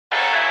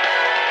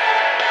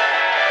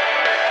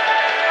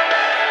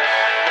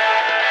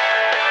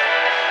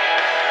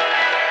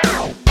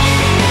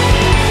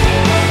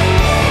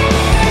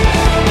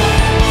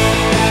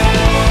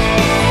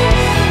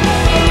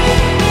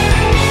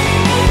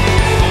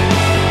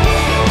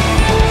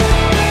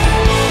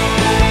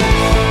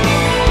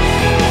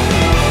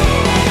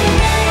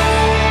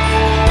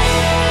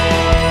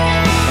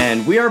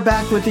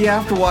back with the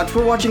Afterwatch.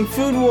 We're watching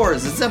Food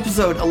Wars. It's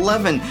episode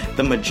 11,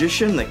 The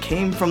Magician That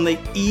Came from the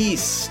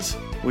East,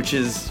 which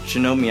is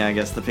Shinomiya, I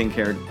guess, the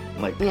pink-haired,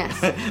 like... Yes.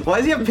 Why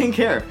does he have pink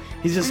hair?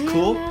 He's just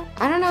cool?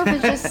 I don't know if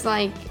it's just,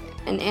 like,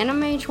 an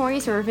anime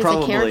choice or if it's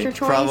Probably, a character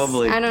choice.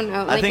 Probably. I don't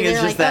know. Like, I think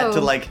it's just that oh.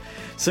 to, like,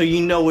 so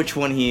you know which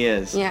one he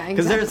is. Yeah, exactly.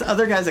 Because there's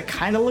other guys that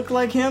kind of look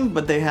like him,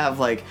 but they have,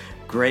 like,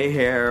 gray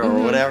hair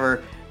or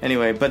whatever.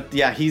 Anyway, but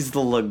yeah, he's the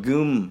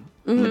legume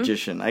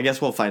magician. I guess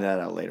we'll find that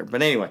out later.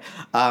 But anyway,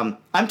 I'm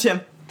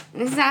Tim.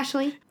 This is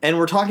Ashley. And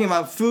we're talking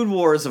about Food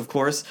Wars, of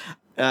course.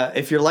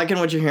 If you're liking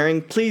what you're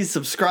hearing, please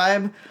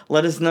subscribe,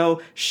 let us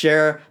know,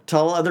 share,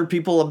 tell other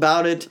people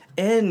about it,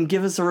 and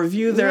give us a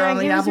review there on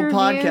the Apple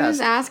Podcast.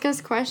 Ask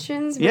us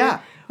questions. Yeah.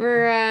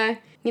 We're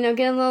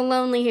getting a little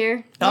lonely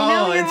here. We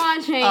know you're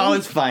watching. Oh,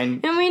 it's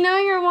fine. And we know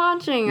you're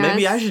watching us.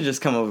 Maybe I should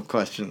just come up with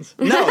questions.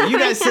 No, you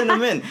guys send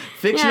them in.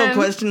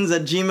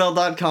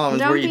 Fictionalquestions@gmail.com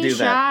is where you do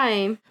that. Don't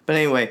be shy. But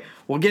anyway,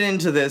 we'll get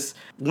into this.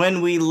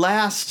 When we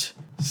last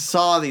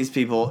saw these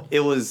people,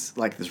 it was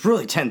like this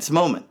really tense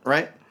moment,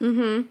 right?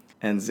 Mm-hmm.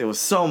 And it was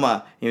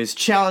Soma. He was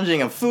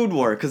challenging a food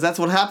war, because that's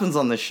what happens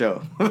on this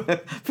show.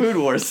 Food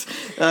wars.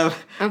 Of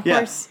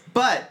course.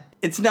 But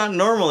it's not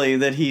normally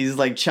that he's,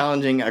 like,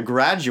 challenging a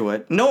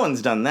graduate. No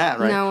one's done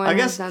that, right? No one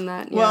has done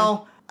that, yeah.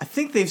 Well, I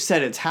think they've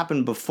said it's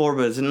happened before,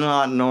 but it's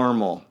not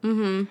normal.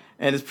 Mm-hmm.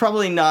 And it's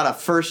probably not a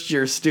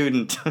first-year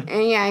student.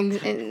 Yeah,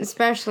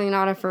 especially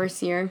not a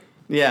first year.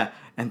 Yeah.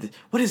 And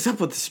what is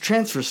up with this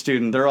transfer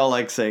student? They're all,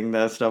 like, saying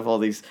that stuff, all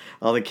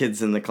the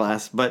kids in the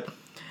class. But,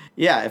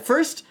 yeah, at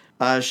first...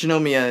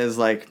 Shinomiya is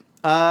like,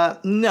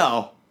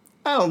 no,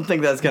 I don't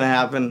think that's going to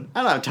happen.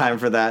 I don't have time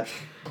for that.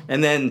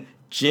 And then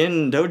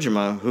Jin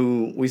Dojima,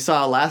 who we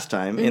saw last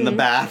time in the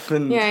bath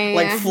and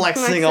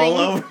flexing all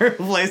over the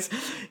place,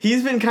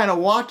 he's been kind of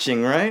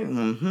watching, right?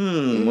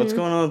 What's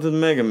going on with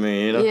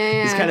Megami? You know?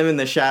 He's kind of in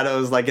the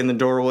shadows, like in the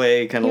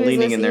doorway, kind of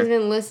leaning in there. He's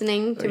been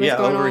listening to what's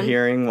going on.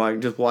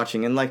 Overhearing, just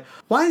watching. And like,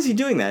 why is he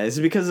doing that? Is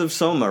it because of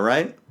Soma,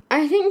 right?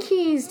 I think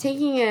he's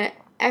taking a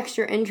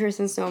extra interest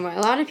in Soma. A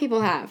lot of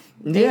people have.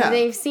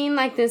 They've seen,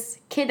 like, this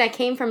kid that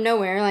came from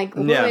nowhere. Like,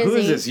 who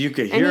is this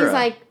Yukihira? And he's,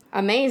 like,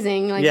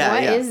 amazing. Like,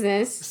 what is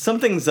this?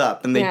 Something's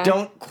up, and they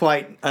don't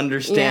quite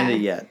understand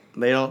it yet.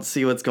 They don't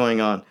see what's going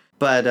on.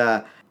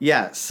 But,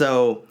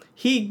 so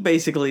he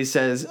basically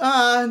says,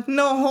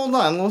 no, hold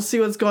on. We'll see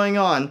what's going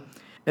on.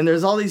 And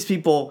there's all these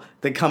people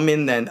that come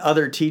in then,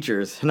 other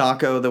teachers.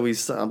 Hanako, that we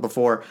saw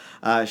before,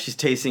 she's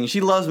tasting. She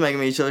loves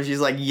Megami, so she's,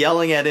 like,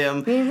 yelling at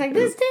him. He's like,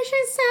 this dish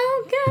is so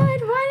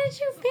good. Why did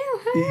you feel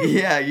hurt?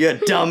 Yeah, you're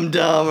dumb,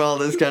 all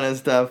this kind of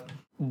stuff.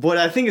 What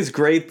I think is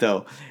great,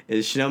 though,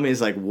 is Shinomiya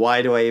is like,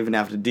 why do I even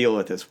have to deal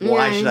with this?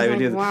 Why should I even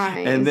do this? Why?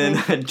 And then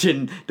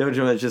Jin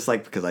Dojima is just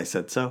like, because I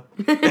said so.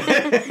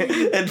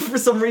 And for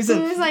some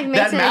reason,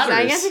 that matters.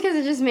 I guess because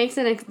it just makes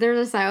it,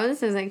 there's a side,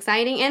 this is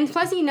exciting. And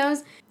plus he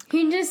knows... I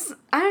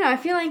don't know, I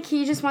feel like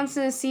he just wants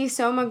to see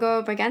Soma go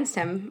up against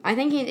him. I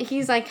think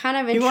he's like kind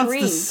of intrigued. He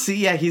wants to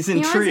see, he's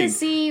intrigued. He wants to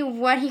see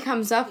what he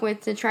comes up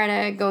with to try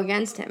to go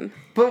against him.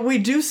 But we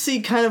do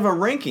see kind of a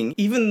ranking,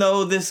 even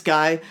though this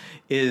guy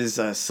is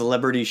a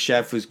celebrity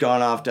chef who's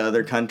gone off to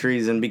other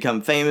countries and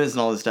become famous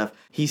and all this stuff.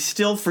 He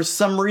still, for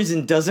some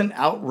reason, doesn't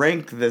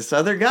outrank this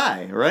other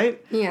guy,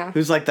 right? Yeah.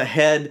 Who's like the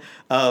head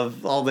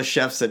of all the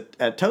chefs at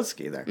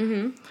Totsuki there.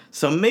 Mm-hmm.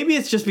 So maybe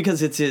it's just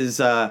because it's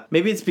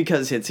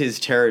his,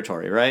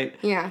 territory, right?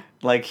 Yeah.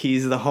 Like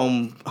he's the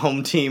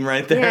home team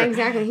right there. Yeah,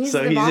 exactly. He's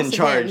in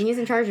charge. He's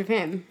in charge of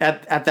him.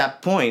 At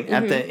that point,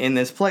 in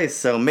this place.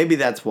 So maybe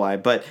that's why.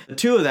 But the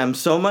two of them,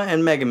 Soma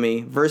and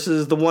Megami,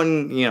 versus the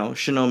one,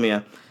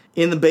 Shinomiya,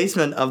 in the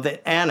basement of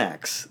the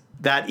annex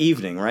that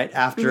evening, right?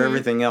 After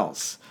everything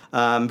else.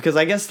 Because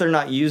I guess they're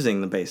not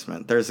using the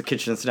basement. There's the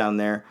kitchens down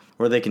there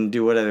where they can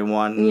do whatever they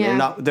want.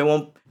 And they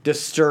won't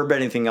disturb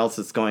anything else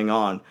that's going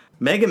on.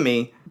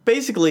 Megami,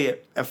 basically,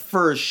 at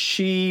first,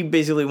 she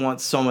basically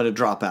wants Soma to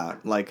drop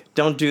out. Like,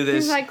 don't do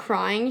this. She's like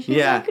crying. She's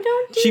like,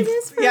 don't do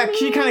this for me. Yeah,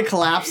 she kind of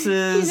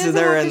collapses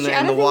there in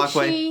the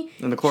walkway,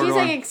 in the corridor. She's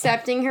like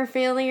accepting her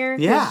failure.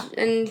 Yeah.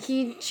 And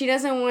she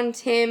doesn't want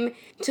him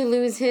to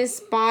lose his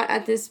spot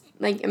at this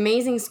like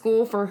amazing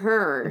school for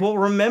her. Well,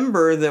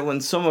 remember that when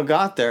Soma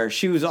got there,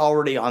 she was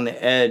already on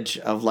the edge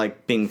of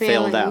like being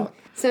failed out.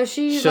 So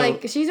she's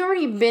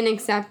already been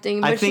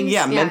accepting. But I think,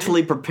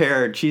 mentally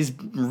prepared. She's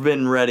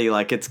been ready,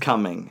 like it's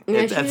coming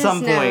at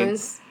some point.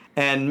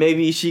 And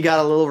maybe she got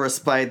a little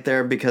respite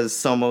there because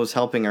Soma was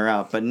helping her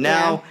out. But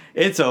now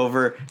it's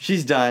over.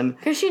 She's done.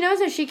 Because she knows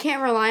that she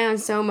can't rely on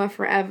Soma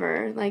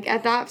forever. Like,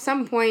 at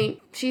some point,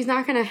 she's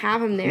not going to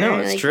have him there. No,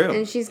 it's true.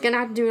 And she's going to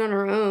have to do it on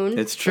her own.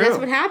 It's true. And that's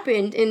what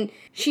happened. And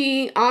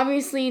she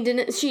obviously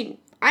didn't...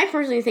 I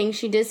personally think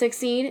she did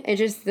succeed. It's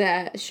just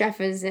the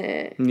chef is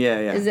a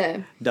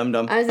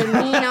dum-dum. As a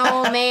mean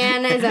old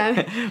man, as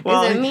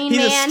a mean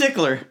he's man. He's a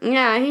stickler.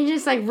 Yeah, he's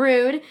just like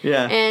rude.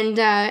 Yeah. And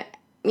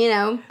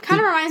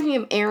kind of reminds me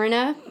of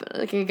Erina,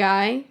 like a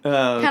guy.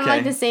 Oh, okay. Kind of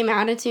like the same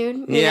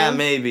attitude. Yeah, know?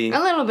 Maybe. A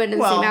little bit of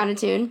the same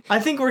attitude. I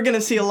think we're going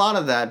to see a lot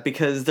of that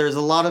because there's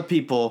a lot of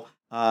people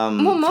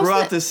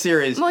throughout this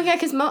series. Well, yeah,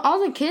 because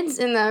all the kids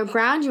and the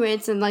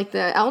graduates and like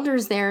the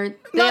elders there,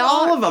 not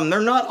all of them.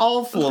 They're not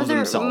all full of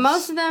themselves.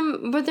 Most of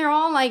them, but they're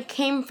all like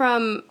came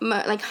from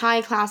like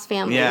high class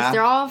families. Yeah.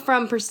 They're all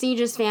from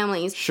prestigious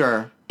families.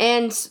 Sure.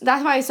 And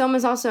that's why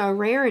Soma's also a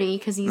rarity,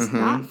 because he's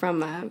not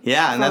from a...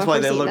 Yeah, and that's why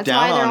they look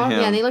down on him.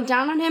 Yeah, they look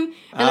down on him.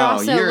 And they're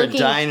also you're looking, a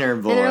diner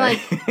boy. And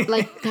they're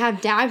like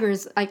have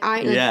daggers,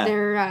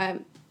 they're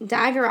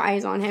dagger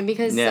eyes on him,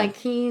 because like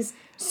he's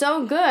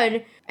so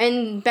good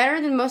and better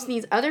than most of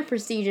these other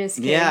prestigious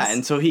kids. Yeah,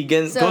 and so he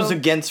goes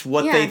against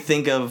what they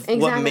think of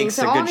what makes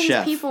a good chef.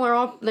 All these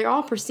people they're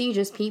all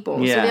prestigious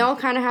people. Yeah. So they all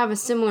kind of have a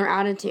similar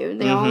attitude.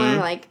 They all are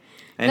like...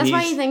 And that's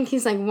why you think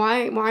he's like,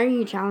 why are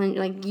you challenged?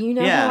 Like, you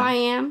know who I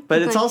am?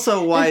 But it's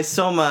also why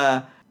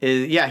Soma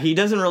is, he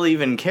doesn't really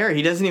even care.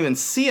 He doesn't even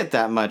see it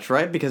that much,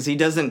 right? Because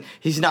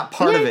he's not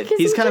part of it.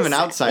 He's kind of an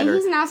outsider.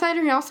 He's an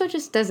outsider. He also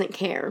just doesn't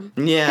care.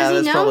 Yeah,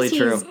 that's probably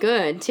true. Because he knows he's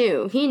good,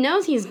 too. He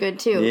knows he's good,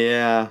 too.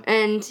 Yeah.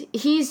 And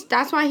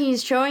that's why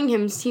he's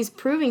he's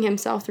proving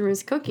himself through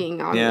his cooking.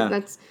 Yeah.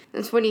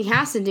 That's what he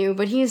has to do.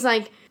 But he's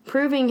like,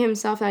 proving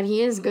himself that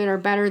he is good or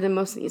better than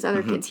most of these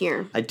other kids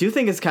here. I do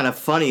think it's kind of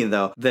funny,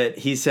 though, that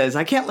he says,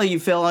 I can't let you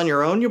fail on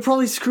your own. You'll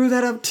probably screw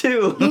that up,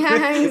 too.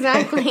 Yeah,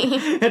 exactly.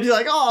 And you're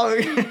like,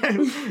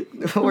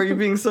 why are you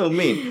being so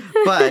mean?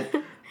 But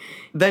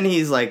then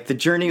he's like, the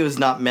journey was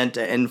not meant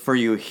to end for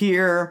you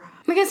here.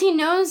 Because he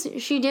knows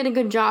she did a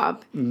good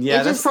job.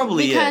 Yeah, that's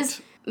probably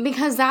it.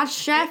 Because that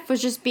chef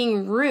was just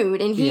being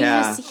rude, and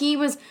he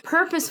was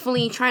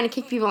purposefully trying to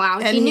kick people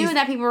out. And he knew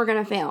that people were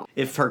going to fail.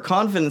 If her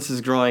confidence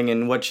is growing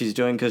in what she's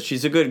doing because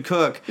she's a good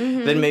cook,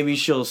 then maybe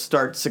she'll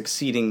start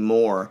succeeding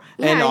more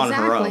on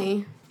her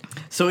own.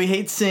 So he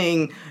hates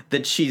seeing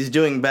that she's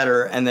doing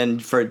better and then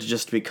for it to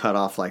just be cut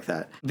off like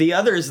that. The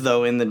others,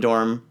 though, from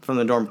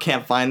the dorm,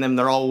 can't find them.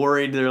 They're all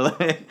worried. They're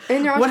like,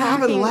 what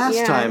happened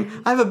last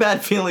time? I have a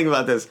bad feeling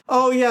about this.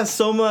 Oh, yeah,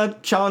 Soma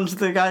challenged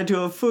the guy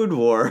to a food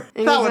war.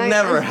 Exactly. That would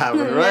never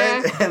happen,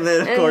 right? And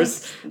then, of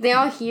course... They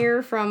all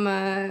hear from,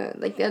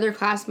 the other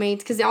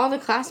classmates, because all the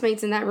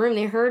classmates in that room,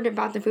 they heard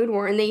about the food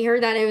war, and they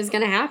heard that it was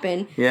going to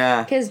happen.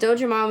 Yeah. Because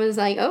Dojima was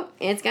like, oh,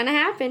 it's going to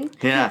happen.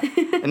 Yeah.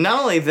 And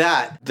not only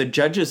that, the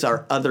judges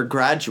are other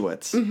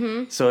graduates.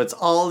 So it's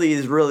all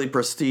these really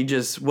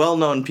prestigious,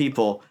 well-known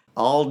people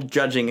all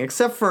judging,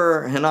 except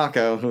for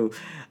Hinako, who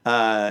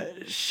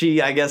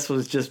she, I guess,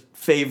 was just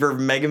favored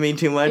Megami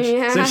too much.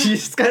 Yeah. So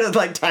she's kind of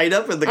like tied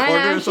up in the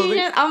corner or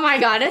something. Oh my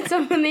god, it's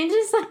so funny.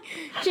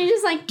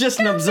 Just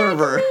an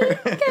observer.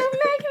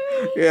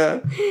 Megami. Yeah.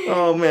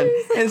 Oh man.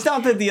 And it's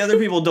not that the other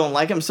people don't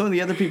like him. Some of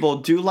the other people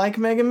do like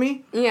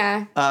Megami.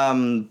 Yeah.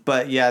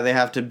 But yeah, they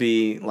have to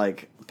be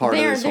like...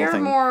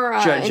 They're more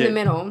in the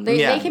middle.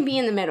 They can be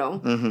in the middle.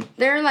 Mm-hmm.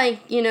 They're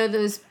like,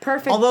 those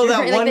perfect... Although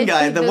that one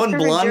guy, the one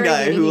blonde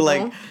guy who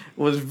like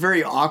was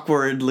very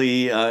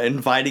awkwardly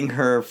inviting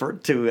her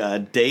to a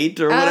date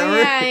or whatever.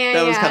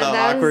 That was kind of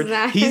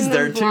awkward. He's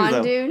there too,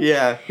 though. Dude.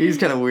 Yeah, he's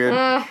kind of weird.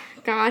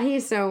 God,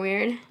 he's so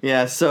weird.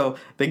 Yeah, so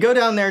they go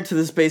down there to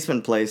this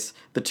basement place,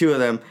 the two of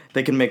them.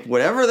 They can make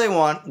whatever they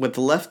want with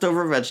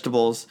leftover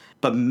vegetables,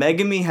 but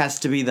Megami has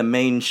to be the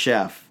main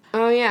chef.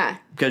 Oh, yeah.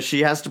 Because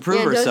she has to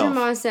prove herself.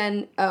 Dojima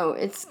said,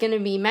 it's going to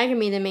be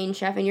Megami the main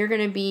chef, and you're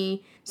going to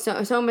be...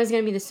 Soma's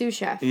going to be the sous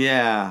chef.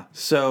 Yeah.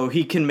 So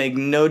he can make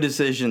no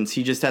decisions.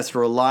 He just has to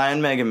rely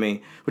on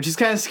Megami, which is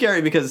kind of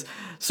scary because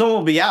Soma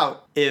will be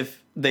out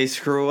if they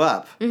screw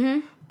up.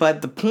 Mm-hmm.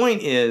 But the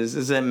point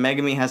is that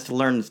Megami has to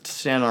learn to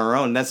stand on her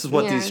own. This is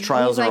what these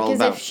trials are all about.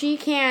 Because if she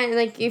can't,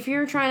 if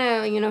you're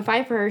trying to,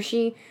 fight for her,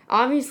 she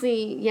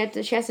obviously,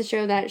 she has to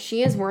show that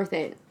she is worth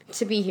it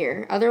to be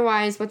here.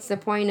 Otherwise, what's the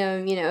point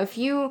of,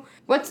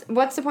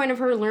 what's the point of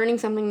her learning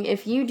something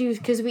if you do,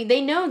 because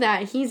they know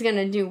that he's going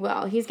to do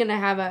well. He's going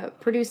to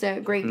produce a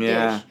great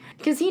dish.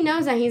 Because he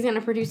knows that he's going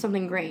to produce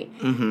something great.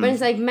 Mm-hmm. But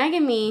it's like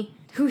Megami,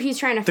 who he's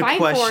trying to fight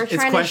for,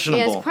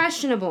 it's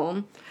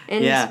questionable.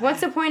 And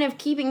what's the point of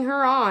keeping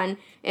her on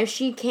if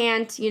she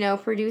can't,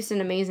 produce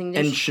an amazing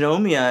dish? And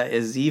Shinomiya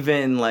is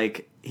even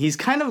he's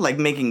kind of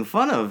making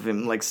fun of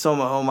him,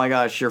 Soma, oh my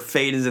gosh, your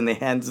fate is in the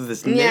hands of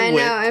this nitwit. Yeah, I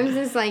know. I'm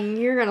just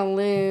you're gonna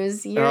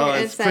lose.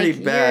 It's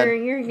pretty bad.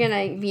 You're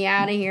gonna be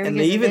out of here. And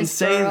they even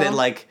say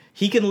that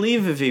he can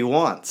leave if he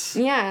wants.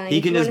 Yeah, he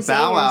can just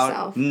bow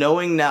out,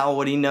 knowing now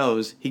what he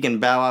knows. He can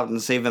bow out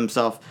and save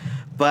himself.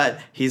 But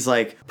he's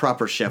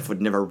proper chef would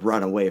never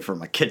run away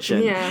from a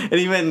kitchen. Yeah. And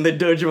even the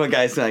Dojima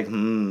guy's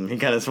he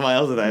kind of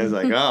smiles at that. He's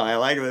like, oh, I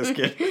like this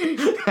kid.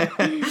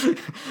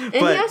 And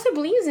he also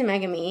believes in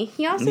Megami.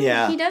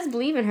 He does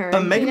believe in her.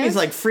 But Megami's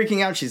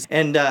freaking out.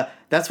 And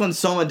that's when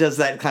Soma does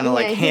that kind of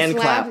hand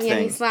clap thing. Yeah,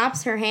 he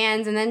slaps her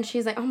hands, and then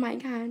she's like, oh my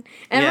god.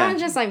 And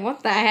everyone's just like,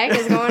 what the heck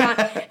is going on?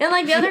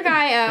 And the other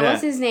guy,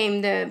 what's his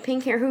name? The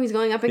pink hair who he's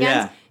going up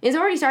against. He's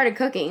already started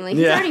cooking.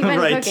 He's already been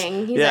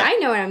cooking. He's like, I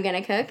know what I'm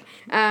gonna cook.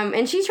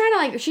 And she's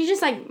trying to she's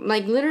just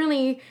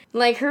literally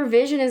her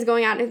vision is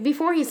going out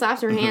before he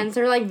slaps her hands.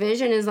 Her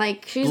vision is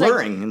she's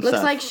blurring and looks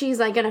stuff. like she's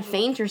gonna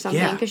faint or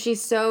something because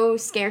she's so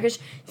scared. She's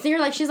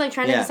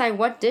trying to decide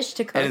what dish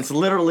to cook. And it's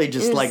literally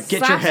just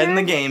get your head in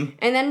the game.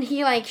 And then he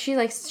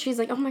she's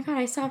like, oh my god,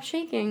 I stopped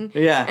shaking.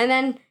 Yeah. And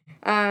then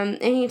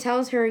and he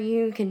tells her,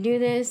 you can do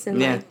this, and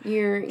like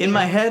you're in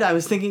my head I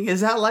was thinking,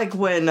 is that like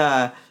when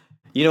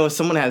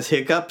someone has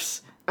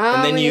hiccups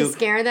and then you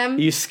scare them?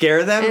 You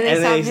scare them and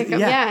they stop hiccup.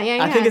 Yeah.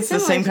 I think it's the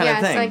same kind of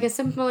thing. It's like a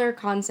simpler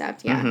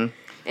concept, yeah. Mm-hmm.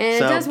 And it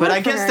does work but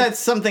I for guess her. that's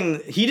something,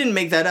 he didn't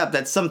make that up.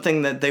 That's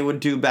something that they would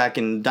do back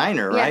in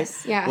diner, right?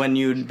 Yes, yeah. When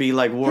you'd be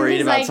like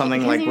worried about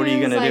something, like, what are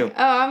you going to do?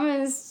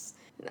 Oh,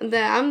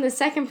 I'm the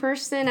second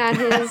person at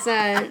his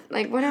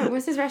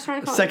what's his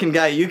restaurant called? Second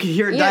guy, you can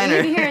hear a diner.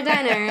 Yeah, you can hear a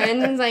diner,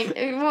 and it's like,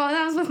 well,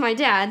 that was with my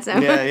dad, so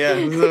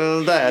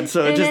dad.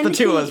 So just the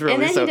two of us, really.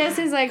 And then he does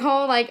his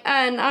whole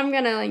and I'm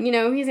gonna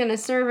he's gonna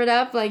serve it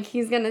up,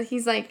 he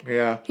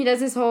does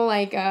his whole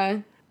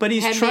But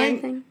he's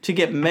trying thing. to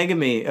get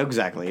Megami...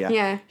 Exactly, yeah.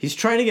 Yeah. He's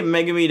trying to get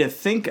Megami to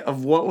think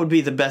of what would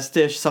be the best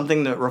dish,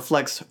 something that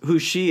reflects who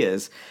she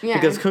is. Yeah.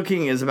 Because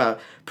cooking is about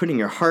putting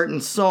your heart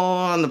and soul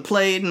on the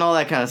plate and all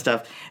that kind of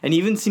stuff. And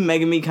you even see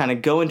Megami kind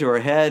of go into her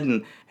head,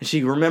 and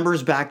she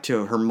remembers back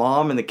to her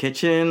mom in the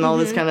kitchen and all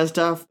this kind of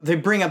stuff. They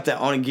bring up the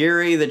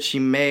onigiri that she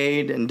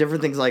made and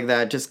different things like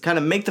that. Just kind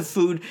of make the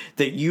food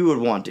that you would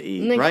want to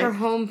eat, right? her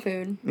home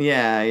food.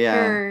 Yeah.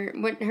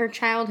 Her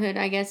childhood,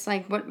 I guess,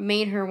 what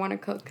made her want to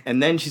cook.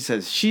 And then she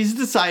says, she's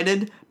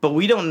decided, but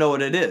we don't know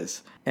what it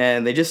is.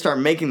 And they just start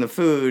making the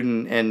food,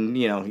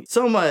 and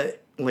Soma,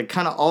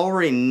 kind of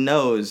already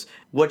knows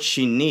what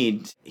she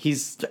needs.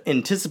 He's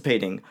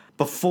anticipating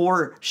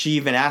before she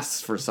even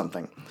asks for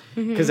something.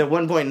 Because at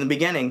one point in the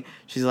beginning,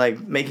 she's,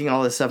 making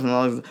all this stuff,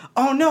 and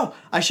oh, no,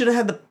 I should have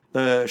had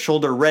the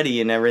shoulder ready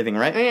and everything,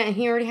 right? Oh, yeah,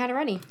 he already had it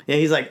ready. Yeah,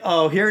 he's like,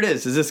 oh, here it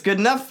is. Is this good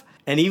enough?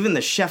 And even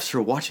the chefs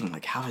are watching,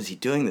 how is he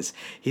doing this?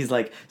 He's,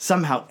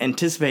 somehow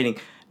anticipating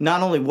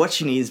not only what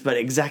she needs, but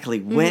exactly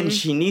when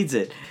she needs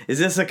it. Is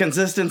this a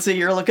consistency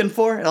you're looking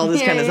for? And all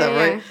this kind of stuff,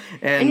 right?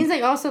 And he's,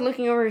 also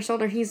looking over his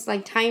shoulder. He's,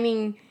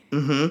 timing...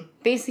 Mm-hmm.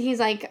 Basically, he's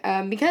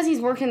because he's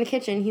worked in the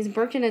kitchen, he's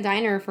worked in a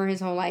diner for his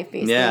whole life,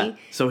 basically. Yeah,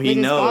 so he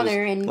knows,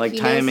 father, and he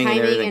timing knows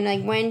and everything.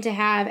 And, when to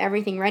have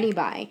everything ready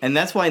by. And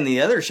that's why the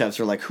other chefs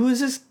are like, who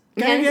is this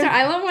guy again? So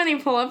I love when they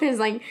pull up his,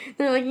 they're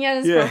looking at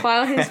his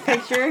profile, his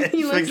picture.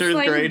 He looks,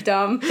 great.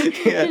 dumb. Yeah.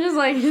 He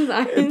just, his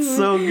eyes. It's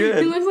so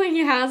good. He looks like he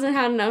hasn't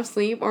had enough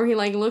sleep, or he,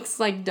 looks,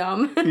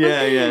 dumb.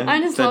 Yeah.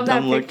 I just love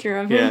that picture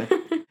of him.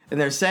 Yeah.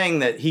 And they're saying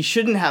that he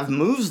shouldn't have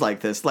moves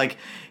like this.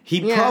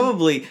 He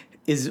probably...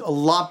 is a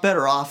lot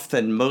better off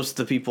than most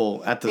of the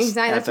people at the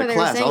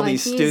class. All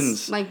these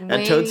students at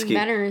Totsuki.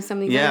 Better than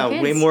some of these other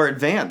kids. Way more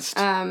advanced.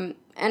 And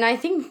I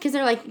think because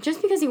they're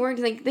just because he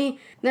worked,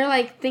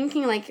 they're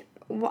thinking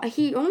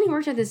he only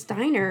worked at this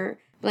diner.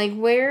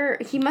 Where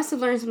he must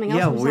have learned something else.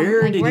 Yeah,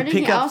 where did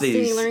he pick up these?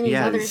 Did he learn these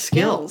other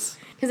skills?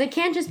 Because it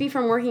can't just be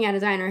from working at a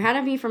diner. It had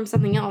to be from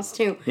something else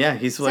too. Yeah,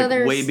 he's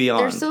way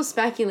beyond. They're still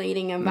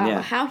speculating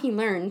about how he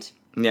learned.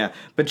 Yeah,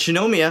 but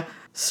Shinomiya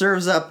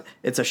serves up.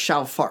 It's a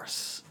shao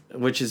farce,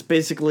 which is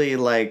basically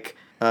meat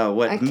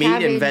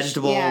cabbage, and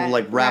vegetable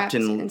wrapped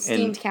in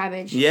steamed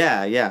cabbage.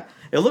 Yeah.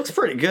 It looks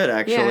pretty good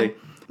actually.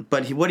 Yeah.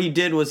 But what he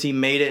did was he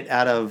made it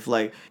out of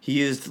he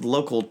used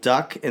local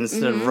duck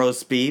instead of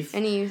roast beef,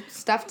 and he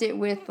stuffed it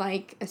with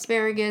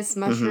asparagus,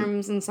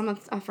 mushrooms, and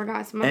I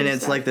forgot some. And other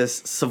it's stuff. this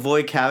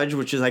Savoy cabbage,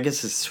 which is I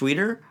guess is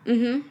sweeter.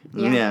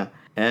 Yeah.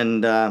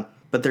 And.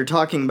 But they're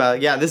talking about,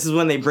 this is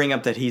when they bring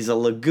up that he's a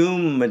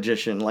legume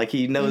magician,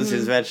 he knows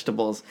his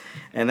vegetables.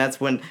 And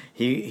that's when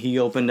he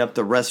opened up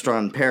the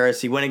restaurant in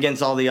Paris. He went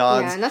against all the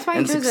odds. Yeah, and that's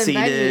why he chose a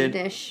veggie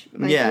dish.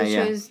 He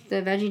chose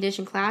the veggie dish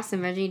in class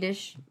and veggie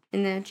dish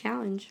in the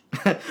challenge.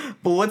 But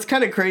what's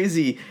kind of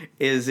crazy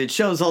is it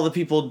shows all the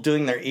people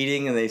doing their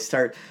eating and they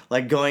start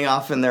going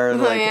off in their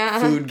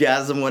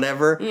foodgasm,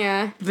 whatever.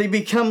 Yeah. They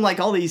become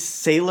all these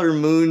Sailor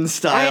Moon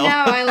style. I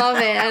know,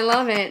 I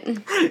love it.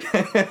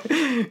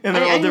 And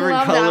they're all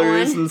different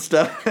colors and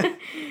stuff.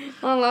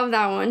 I love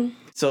that one.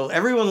 So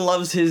everyone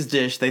loves his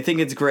dish. They think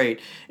it's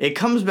great. It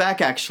comes back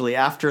actually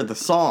after the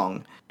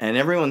song. And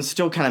everyone's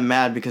still kind of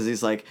mad because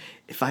he's like,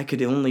 if I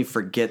could only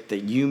forget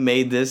that you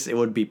made this, it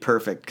would be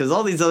perfect. Because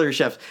all these other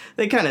chefs,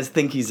 they kind of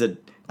think he's a,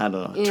 I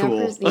don't know,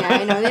 tool. Yeah,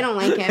 I know. They don't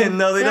like him.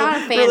 No, they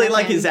don't really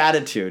like his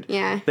attitude.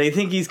 Yeah. They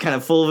think he's kind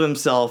of full of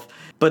himself,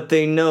 but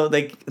they know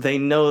they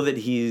know that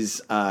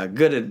he's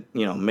good at,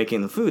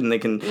 making the food.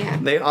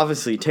 And they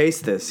obviously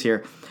taste this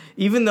here.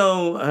 Even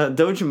though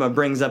Dojima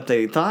brings up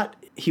they thought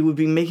he would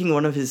be making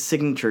one of his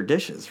signature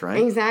dishes,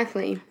 right?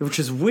 Exactly. Which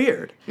is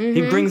weird.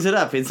 He brings it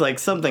up. It's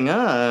something,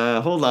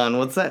 hold on,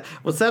 what's that?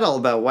 What's that all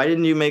about? Why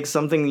didn't you make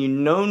something you're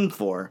known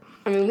for?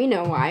 I mean, we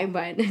know why,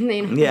 but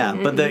they don't. Yeah,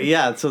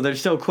 but so they're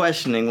still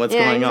questioning what's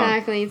going on. Yeah,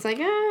 exactly. It's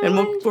and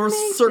we'll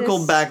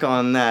circle back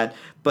on that.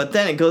 But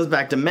then it goes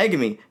back to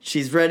Megami.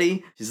 She's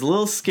ready. She's a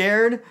little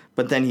scared,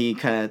 but then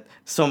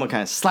Soma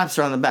kind of slaps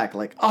her on the back,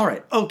 all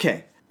right,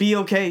 okay, be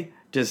okay.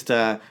 Just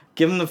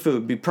give him the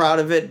food. Be proud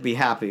of it. Be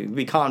happy.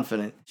 Be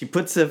confident. She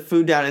puts the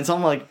food down. And it's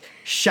almost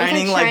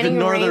shining like the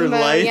northern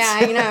lights. Yeah,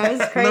 I know.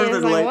 It's crazy.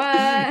 It's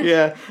what?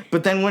 Yeah.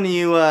 But then when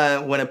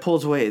it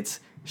pulls away,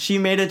 it's she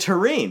made a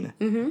terrine,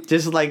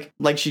 just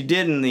like she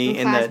did in the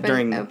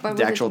during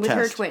the actual test.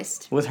 With her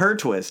twist. With her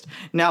twist.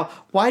 Now,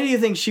 why do you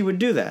think she would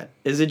do that?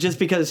 Is it just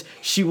because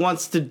she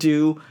wants to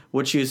do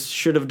what she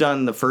should have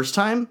done the first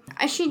time?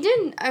 She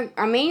did an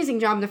amazing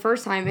job the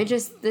first time. It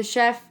just the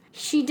chef.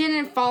 She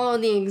didn't follow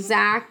the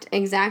exact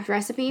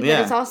recipe, but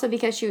it's also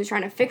because she was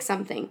trying to fix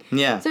something.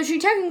 Yeah. So she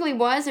technically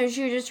was, or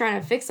she was just trying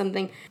to fix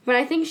something. But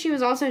I think she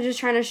was also just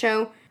trying to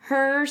show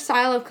her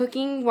style of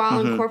cooking while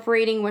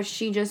incorporating what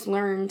she just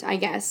learned, I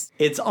guess.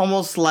 It's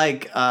almost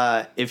like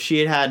if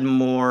she had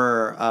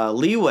more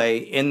leeway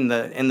in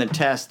the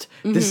test,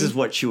 this is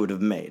what she would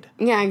have made.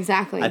 Yeah,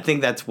 exactly. I think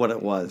that's what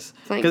it was.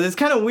 Because like, it's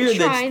kind of weird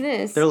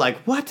that they're like,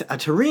 what? A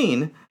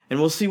terrine? And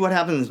we'll see what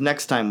happens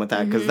next time with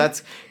that, because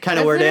that's kind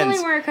of where it ends.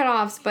 That's literally where it cut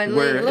off, but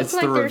where it looks it's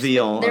like the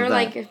reveal they're of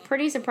that. like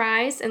pretty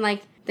surprised, and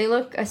like they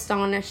look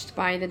astonished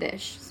by the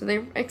dish. So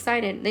they're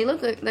excited. They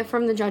look like they're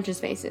from the judges'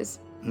 faces.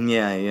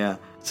 Yeah.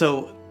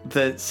 So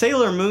the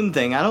Sailor Moon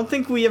thing, I don't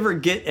think we ever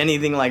get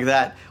anything like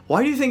that.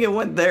 Why do you think it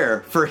went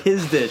there for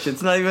his dish?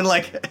 It's not even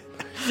like...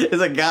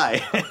 It's a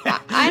guy.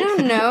 I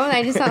don't know.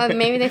 I just thought that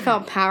maybe they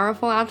felt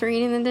powerful after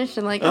eating the dish.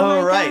 And like,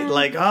 oh right. God.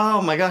 Like,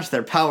 oh my gosh,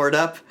 they're powered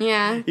up.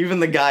 Yeah.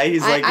 Even the guy,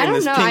 he's like in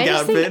this pink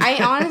outfit.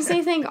 I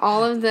honestly think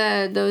all of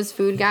those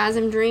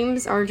foodgasm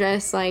dreams are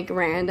just like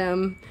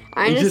random.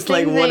 I just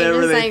like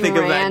whatever they think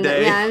of that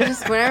day. Yeah,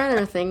 just whatever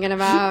they're thinking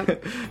about.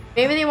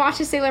 Maybe they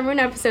watched a Sailor Moon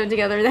episode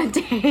together that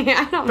day.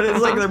 I don't know. But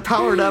it's like they're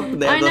powered up and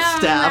they have the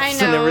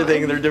staffs and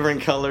everything. They're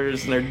different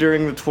colors and they're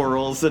doing the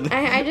twirls. And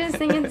I just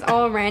think it's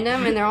all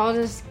random and they're all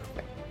just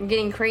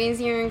getting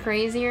crazier and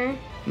crazier.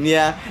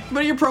 Yeah,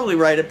 but you're probably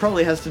right. It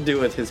probably has to do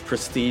with his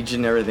prestige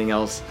and everything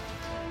else,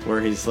 where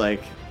he's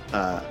like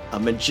a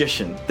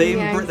magician.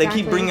 They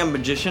keep bringing a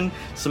magician,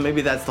 so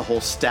maybe that's the whole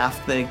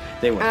staff thing.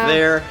 They went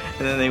there,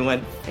 and then they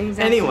went...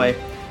 Exactly. Anyway,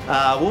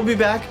 we'll be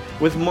back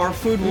with more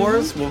Food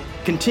Wars. We'll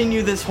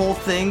continue this whole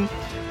thing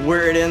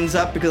where it ends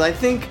up, because I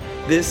think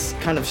this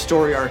kind of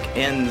story arc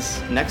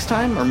ends next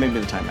time, or maybe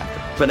the time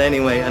after. But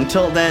anyway,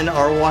 until then,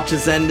 our watch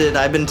is ended.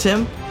 I've been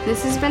Tim.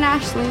 This has been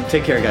Ashley.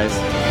 Take care, guys.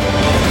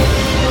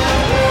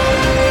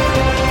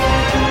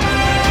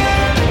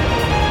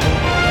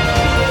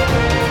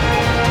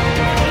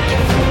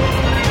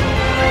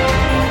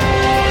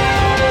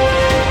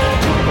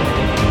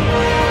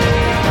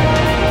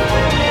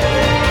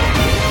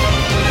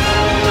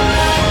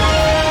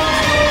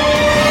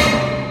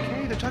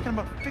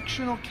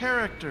 Fictional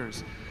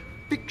characters.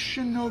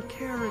 Fictional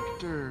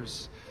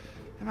characters.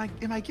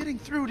 Am I getting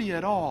through to you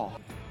at all?